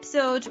Friday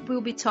episode,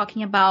 we'll be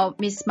talking about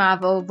Ms.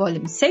 Marvel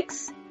Volume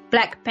 6,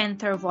 Black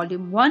Panther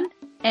Volume 1,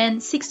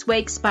 and 6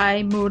 Weeks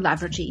by Moore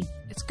Laverty.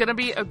 It's gonna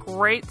be a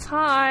great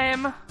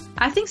time.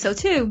 I think so,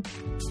 too.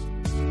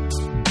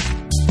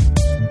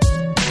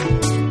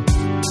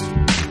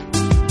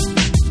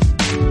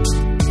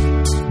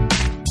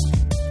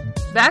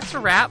 That's a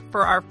wrap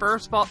for our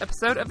first fall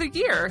episode of the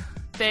year.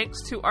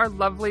 Thanks to our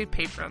lovely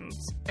patrons.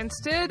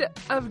 Instead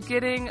of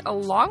getting a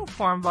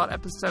long-form Vault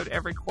episode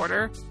every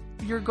quarter,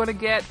 you're going to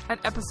get an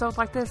episode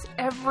like this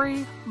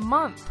every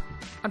month.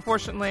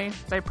 Unfortunately,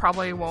 they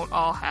probably won't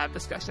all have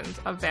discussions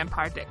of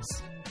vampire dicks.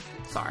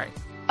 Sorry.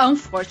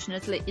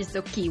 Unfortunately is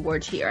the key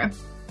word here.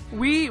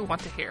 We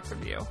want to hear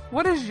from you.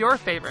 What is your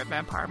favorite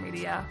vampire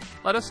media?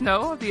 Let us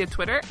know via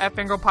Twitter at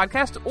Fangirl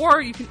Podcast,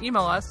 or you can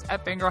email us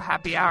at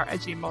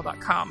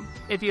fangirlhappyhour@gmail.com.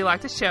 If you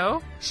like the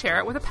show, share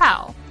it with a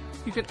pal.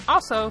 You can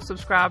also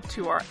subscribe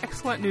to our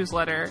excellent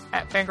newsletter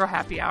at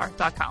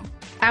fangirlhappyhour.com.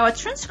 Our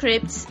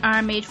transcripts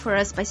are made for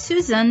us by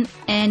Susan,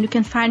 and you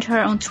can find her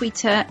on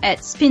Twitter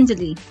at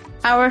Spindly.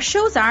 Our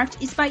show's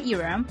art is by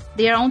Ira.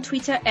 They are on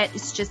Twitter at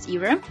It's Just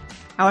Ira.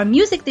 Our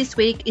music this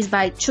week is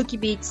by Chucky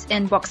Beats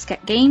and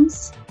Boxcat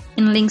Games.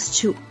 And links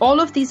to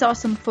all of these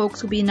awesome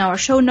folks will be in our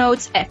show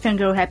notes at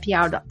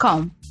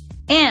fangirlhappyhour.com.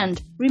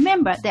 And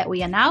remember that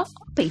we are now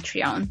on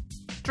Patreon.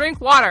 Drink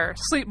water,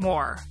 sleep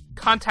more,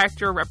 contact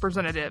your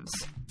representatives.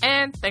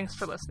 And thanks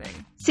for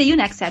listening. See you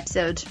next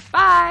episode.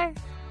 Bye!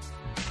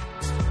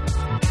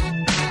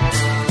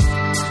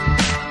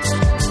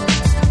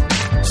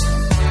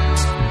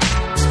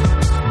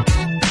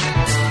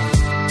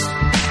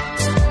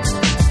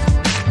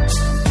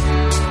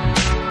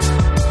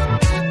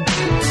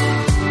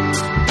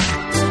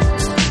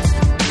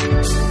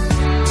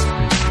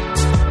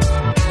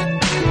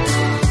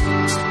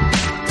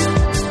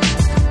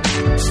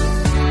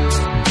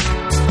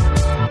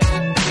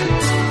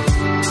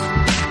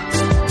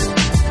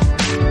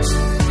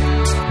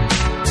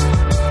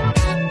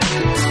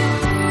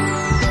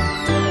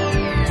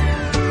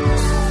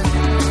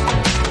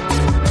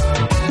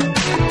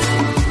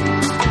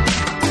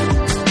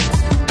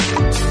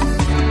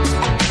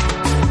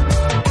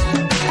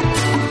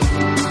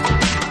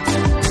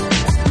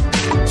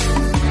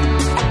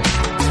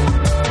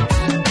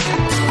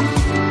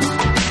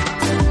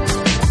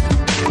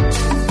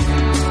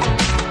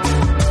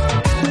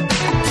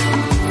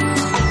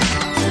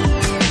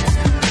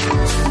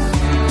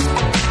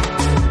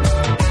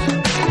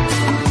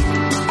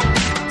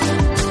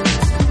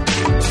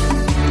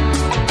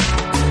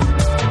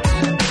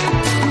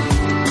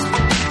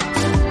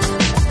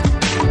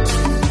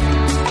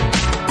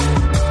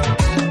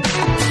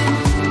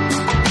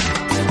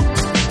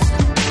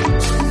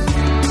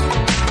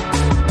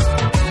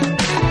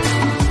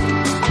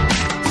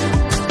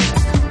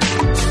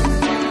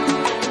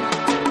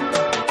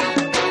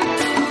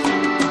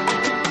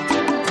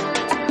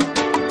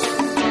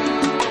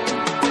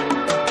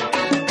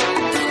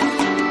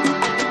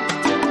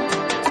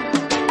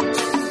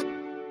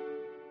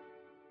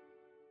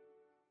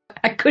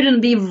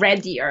 Couldn't be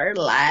readier,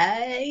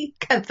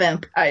 like a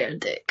vampire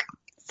dick.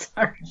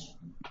 Sorry.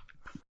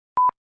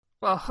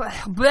 Well,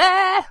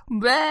 blah,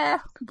 blah,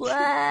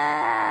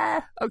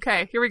 blah.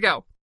 Okay, here we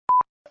go.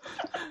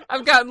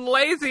 I've gotten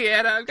lazy,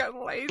 Anna. I've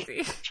gotten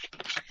lazy.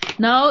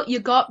 No, you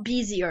got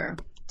busier.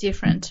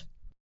 Different.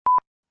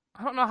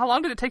 I don't know. How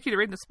long did it take you to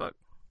read this book?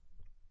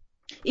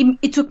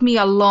 It took me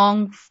a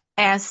long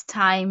ass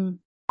time.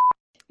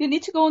 You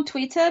need to go on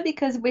Twitter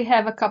because we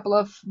have a couple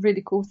of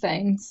really cool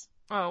things.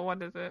 Oh,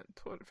 what is it?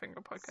 Twitter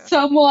Finger Podcast.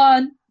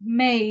 Someone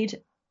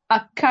made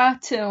a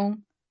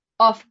cartoon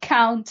of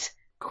Count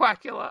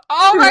Quackula.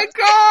 Oh my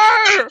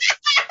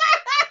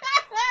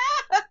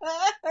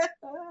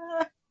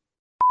god!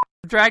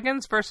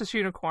 Dragons versus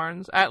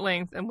unicorns at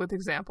length and with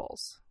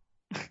examples.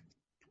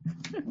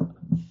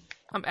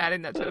 I'm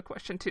adding that to the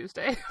question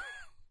Tuesday.